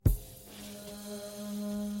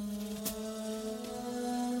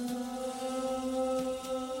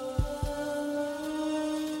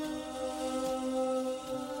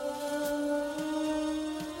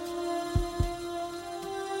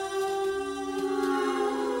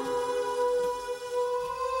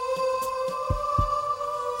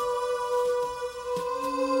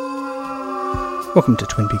Welcome to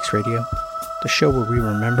Twin Peaks Radio, the show where we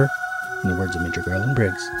remember, in the words of Major Garland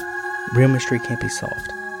Briggs, real mystery can't be solved.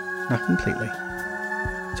 Not completely.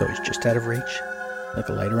 It's always just out of reach, like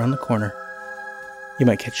a light around the corner. You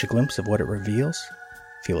might catch a glimpse of what it reveals,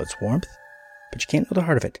 feel its warmth, but you can't know the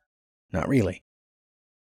heart of it. Not really.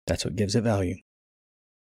 That's what gives it value.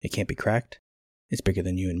 It can't be cracked. It's bigger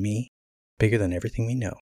than you and me, bigger than everything we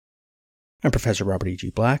know. I'm Professor Robert E.G.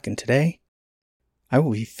 Black, and today, I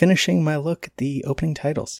will be finishing my look at the opening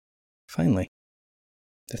titles. Finally.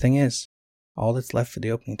 The thing is, all that's left for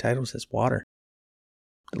the opening titles is water.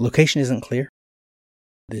 The location isn't clear.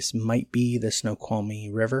 This might be the Snoqualmie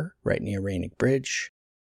River, right near Rainick Bridge.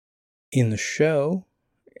 In the show,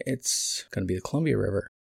 it's going to be the Columbia River.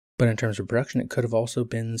 But in terms of production, it could have also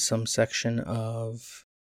been some section of...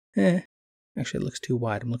 Actually, it looks too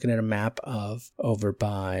wide. I'm looking at a map of over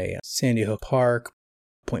by Sandy Hook Park,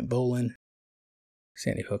 Point Bolan.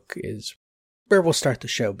 Sandy Hook is where we'll start the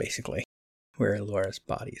show, basically. Where Laura's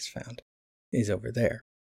body is found is over there.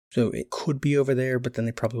 So it could be over there, but then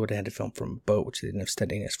they probably would have had to film from a boat, which they didn't have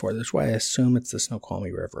steadiness for. That's why I assume it's the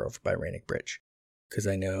Snoqualmie River over by Rainick Bridge. Because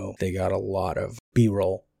I know they got a lot of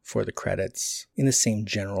B-roll for the credits in the same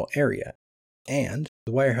general area. And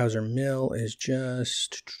the Weyerhaeuser Mill is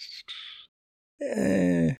just...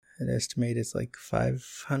 I'd estimate it's like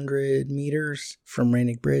 500 meters from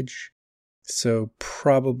Rainick Bridge. So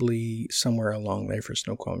probably somewhere along there for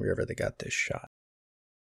Snoqualmie River they got this shot.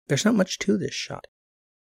 There's not much to this shot.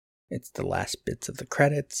 It's the last bits of the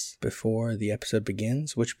credits before the episode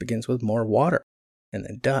begins, which begins with more water and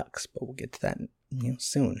then ducks, but we'll get to that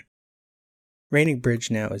soon. Rainick Bridge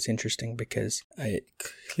now is interesting because it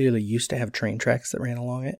clearly used to have train tracks that ran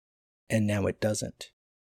along it, and now it doesn't.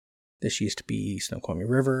 This used to be Snoqualmie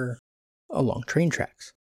River along train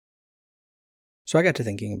tracks. So I got to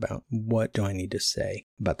thinking about what do I need to say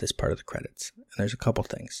about this part of the credits. And there's a couple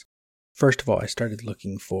things. First of all, I started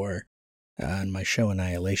looking for, on my show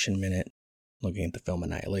Annihilation Minute, looking at the film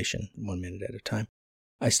Annihilation, 1 minute at a time,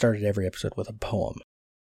 I started every episode with a poem.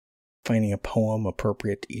 Finding a poem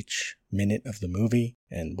appropriate to each minute of the movie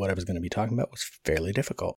and what I was going to be talking about was fairly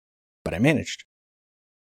difficult. But I managed.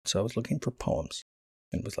 So I was looking for poems.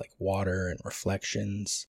 And it was like water and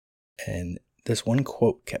reflections. And this one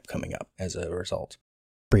quote kept coming up as a result.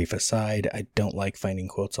 Brief aside, I don't like finding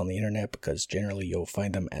quotes on the internet because generally you'll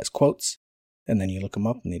find them as quotes. And then you look them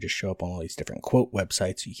up and they just show up on all these different quote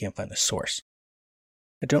websites so you can't find the source.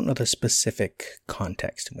 I don't know the specific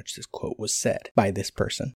context in which this quote was said by this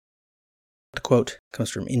person. The quote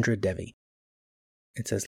comes from Indra Devi. It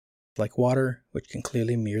says, "Like water, which can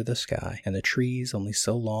clearly mirror the sky, and the trees only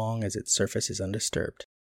so long as its surface is undisturbed,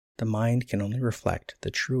 the mind can only reflect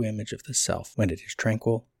the true image of the self when it is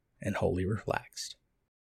tranquil and wholly relaxed."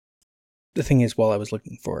 The thing is, while I was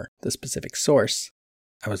looking for the specific source,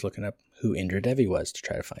 I was looking up who Indra Devi was to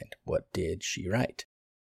try to find what did she write.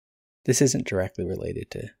 This isn't directly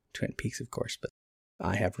related to Twin Peaks, of course, but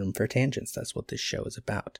I have room for tangents. That's what this show is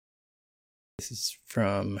about. This is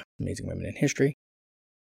from Amazing Women in History.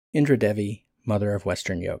 Indra Devi, mother of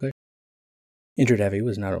Western yoga. Indra Devi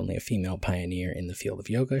was not only a female pioneer in the field of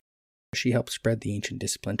yoga, she helped spread the ancient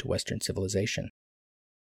discipline to Western civilization.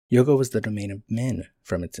 Yoga was the domain of men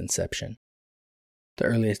from its inception. The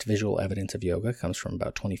earliest visual evidence of yoga comes from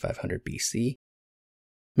about 2500 BC.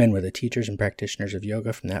 Men were the teachers and practitioners of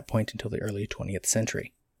yoga from that point until the early 20th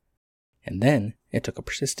century. And then it took a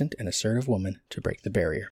persistent and assertive woman to break the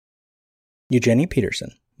barrier. Eugenie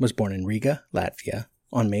Peterson was born in Riga, Latvia,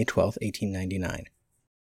 on May 12, 1899.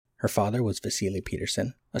 Her father was Vasily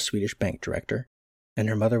Peterson, a Swedish bank director, and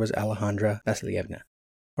her mother was Alejandra Vasilievna,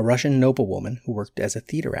 a Russian noblewoman who worked as a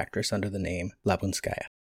theater actress under the name Labunskaya.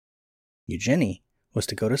 Eugenie was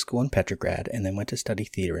to go to school in Petrograd and then went to study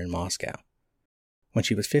theater in Moscow. When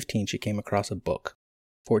she was 15, she came across a book,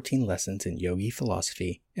 14 Lessons in Yogi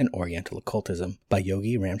Philosophy and Oriental Occultism by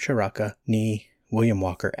Yogi Ramcharaka ni William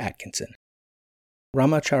Walker Atkinson.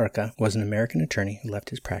 Ramacharaka was an American attorney who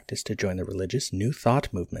left his practice to join the religious New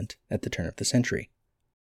Thought movement at the turn of the century.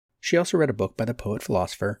 She also read a book by the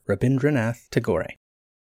poet-philosopher Rabindranath Tagore.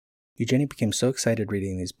 Eugenie became so excited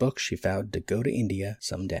reading these books she vowed to go to India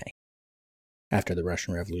someday. After the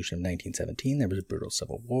Russian Revolution of 1917, there was a brutal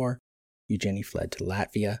civil war. Eugenie fled to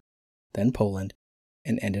Latvia, then Poland,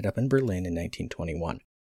 and ended up in Berlin in 1921.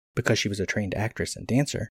 Because she was a trained actress and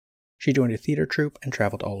dancer, she joined a theater troupe and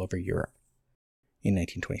traveled all over Europe. In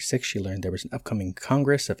 1926, she learned there was an upcoming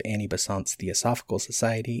Congress of Annie Besant's Theosophical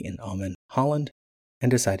Society in Ulm, Holland,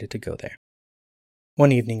 and decided to go there.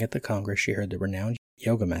 One evening at the Congress, she heard the renowned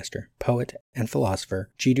yoga master, poet, and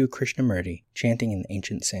philosopher Jiddu Krishnamurti chanting in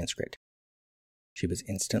ancient Sanskrit. She was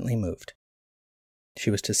instantly moved. She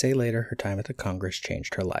was to say later her time at the Congress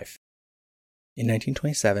changed her life. In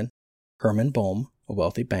 1927, Herman Bohm, a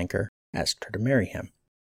wealthy banker, asked her to marry him.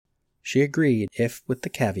 She agreed if with the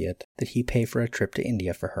caveat that he pay for a trip to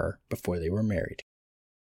India for her before they were married.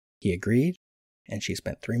 He agreed, and she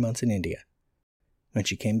spent 3 months in India. When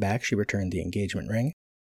she came back, she returned the engagement ring,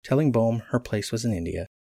 telling Bohm her place was in India.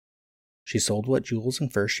 She sold what jewels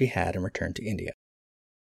and furs she had and returned to India.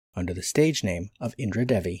 Under the stage name of Indra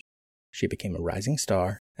Devi, she became a rising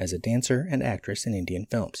star as a dancer and actress in Indian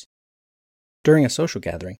films. During a social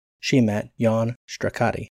gathering, she met Jan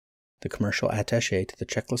Strakati, the commercial attaché to the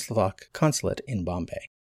Czechoslovak consulate in Bombay.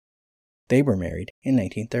 They were married in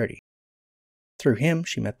 1930. Through him,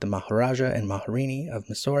 she met the Maharaja and Maharini of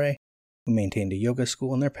Mysore, who maintained a yoga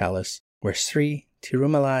school in their palace, where Sri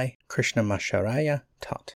Tirumalai Krishnamacharya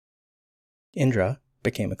taught. Indra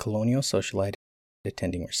became a colonial socialite,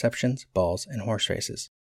 attending receptions, balls, and horse races.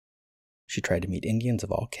 She tried to meet Indians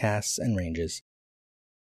of all castes and ranges.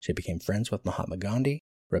 She became friends with Mahatma Gandhi,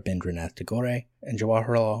 Rabindranath Tagore, and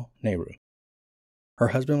Jawaharlal Nehru. Her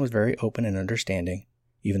husband was very open and understanding,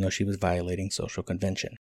 even though she was violating social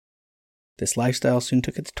convention. This lifestyle soon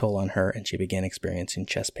took its toll on her, and she began experiencing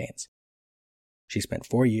chest pains. She spent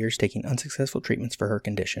 4 years taking unsuccessful treatments for her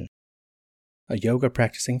condition. A yoga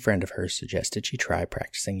practicing friend of hers suggested she try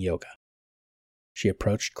practicing yoga. She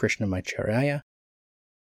approached Krishnamacharya.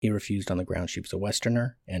 He refused on the grounds she was a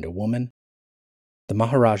Westerner and a woman. The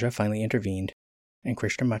Maharaja finally intervened, and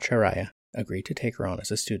Krishnamacharya agreed to take her on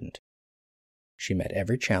as a student. She met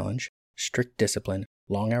every challenge: strict discipline,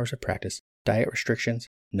 long hours of practice, diet restrictions,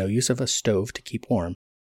 no use of a stove to keep warm.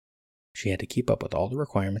 She had to keep up with all the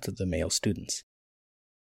requirements of the male students.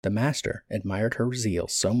 The master admired her zeal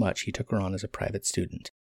so much he took her on as a private student.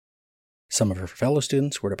 Some of her fellow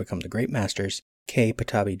students were to become the great masters K.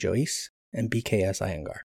 Pattabhi Jois and B.K.S.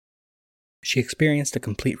 Iyengar. She experienced a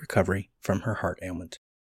complete recovery from her heart ailment.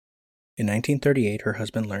 In 1938, her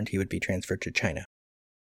husband learned he would be transferred to China.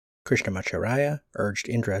 Krishnamacharya urged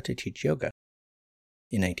Indra to teach yoga.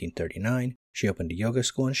 In 1939, she opened a yoga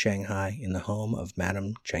school in Shanghai in the home of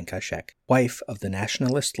Madame Chiang Kai-shek, wife of the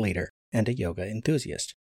nationalist leader and a yoga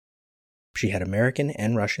enthusiast. She had American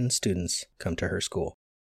and Russian students come to her school.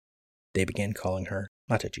 They began calling her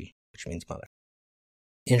Mataji, which means mother.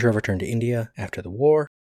 Indra returned to India after the war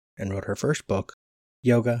and wrote her first book,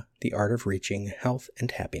 Yoga, The Art of Reaching Health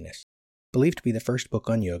and Happiness, believed to be the first book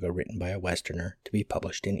on yoga written by a Westerner to be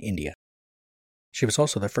published in India. She was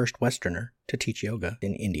also the first Westerner to teach yoga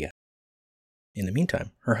in India. In the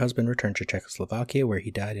meantime, her husband returned to Czechoslovakia, where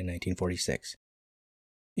he died in 1946.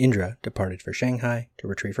 Indra departed for Shanghai to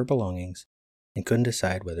retrieve her belongings and couldn't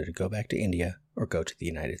decide whether to go back to India or go to the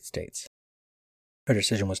United States. Her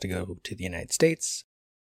decision was to go to the United States.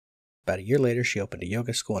 About a year later, she opened a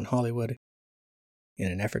yoga school in Hollywood. In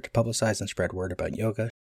an effort to publicize and spread word about yoga,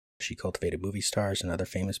 she cultivated movie stars and other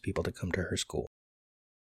famous people to come to her school.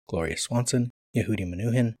 Gloria Swanson, Yehudi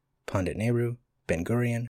Menuhin, Pandit Nehru, Ben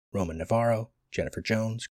Gurion, Roman Navarro, Jennifer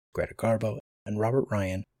Jones, Greta Garbo, and Robert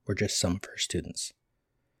Ryan were just some of her students.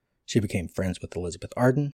 She became friends with Elizabeth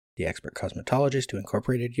Arden, the expert cosmetologist who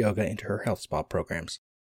incorporated yoga into her health spa programs.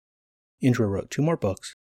 Indra wrote 2 more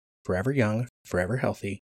books, Forever Young, Forever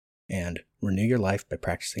Healthy, and Renew Your Life by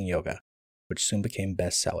Practicing Yoga, which soon became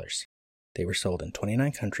bestsellers. They were sold in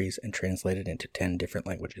 29 countries and translated into 10 different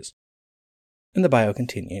languages. And the bio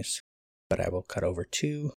continues, but I will cut over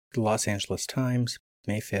to the Los Angeles Times,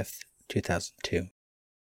 May 5th, 2002.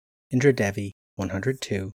 Indra Devi,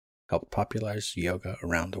 102, helped popularize yoga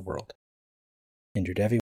around the world. Indra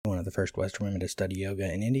Devi, one of the first Western women to study yoga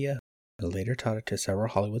in India, who later taught it to several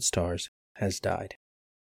Hollywood stars, has died.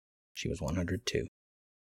 She was 102.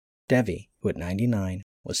 Devi, who at 99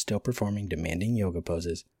 was still performing demanding yoga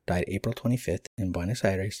poses, died April 25th in Buenos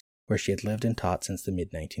Aires, where she had lived and taught since the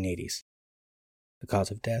mid-1980s. The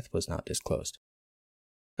cause of death was not disclosed.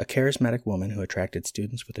 A charismatic woman who attracted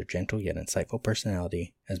students with her gentle yet insightful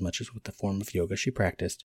personality as much as with the form of yoga she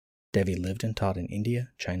practiced, Devi lived and taught in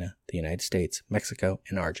India, China, the United States, Mexico,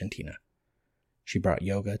 and Argentina. She brought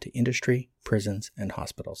yoga to industry, prisons, and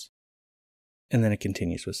hospitals. And then it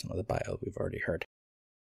continues with some of the bio we've already heard.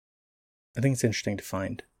 I think it's interesting to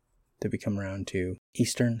find that we come around to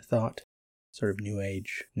Eastern thought, sort of New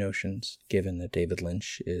Age notions, given that David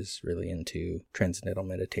Lynch is really into transcendental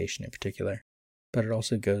meditation in particular. But it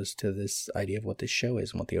also goes to this idea of what this show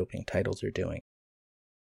is and what the opening titles are doing.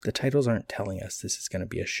 The titles aren't telling us this is going to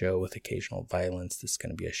be a show with occasional violence, this is going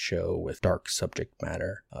to be a show with dark subject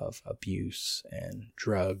matter of abuse and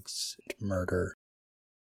drugs and murder.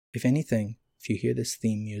 If anything, if you hear this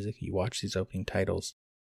theme music, you watch these opening titles,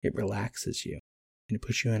 it relaxes you. and it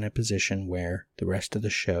puts you in a position where the rest of the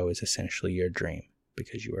show is essentially your dream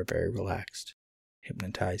because you are very relaxed,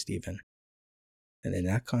 hypnotized even. And in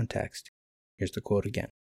that context, here's the quote again.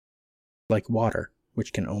 Like water,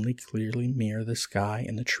 which can only clearly mirror the sky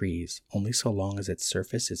and the trees only so long as its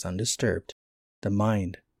surface is undisturbed, the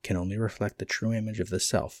mind can only reflect the true image of the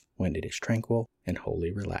self when it is tranquil and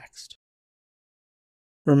wholly relaxed.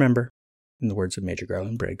 Remember, in the words of Major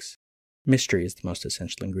Garland Briggs, mystery is the most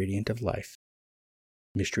essential ingredient of life.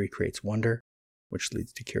 Mystery creates wonder, which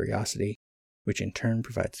leads to curiosity, which in turn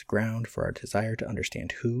provides the ground for our desire to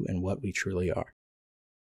understand who and what we truly are.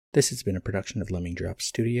 This has been a production of Lemming Drops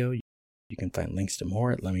Studio. You can find links to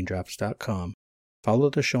more at lemmingdrops.com. Follow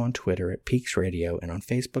the show on Twitter at Peaks Radio and on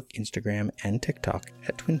Facebook, Instagram, and TikTok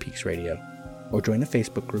at Twin Peaks Radio, or join the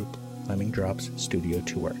Facebook group Lemming Drops Studio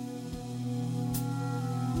Tour.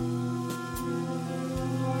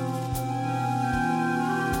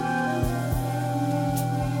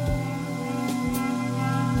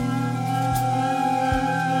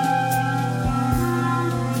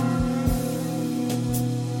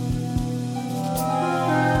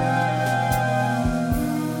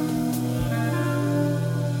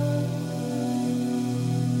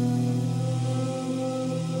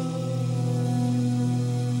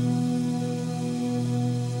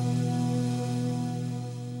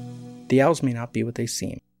 The owls may not be what they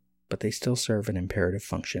seem, but they still serve an imperative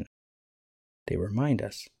function. They remind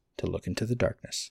us to look into the darkness.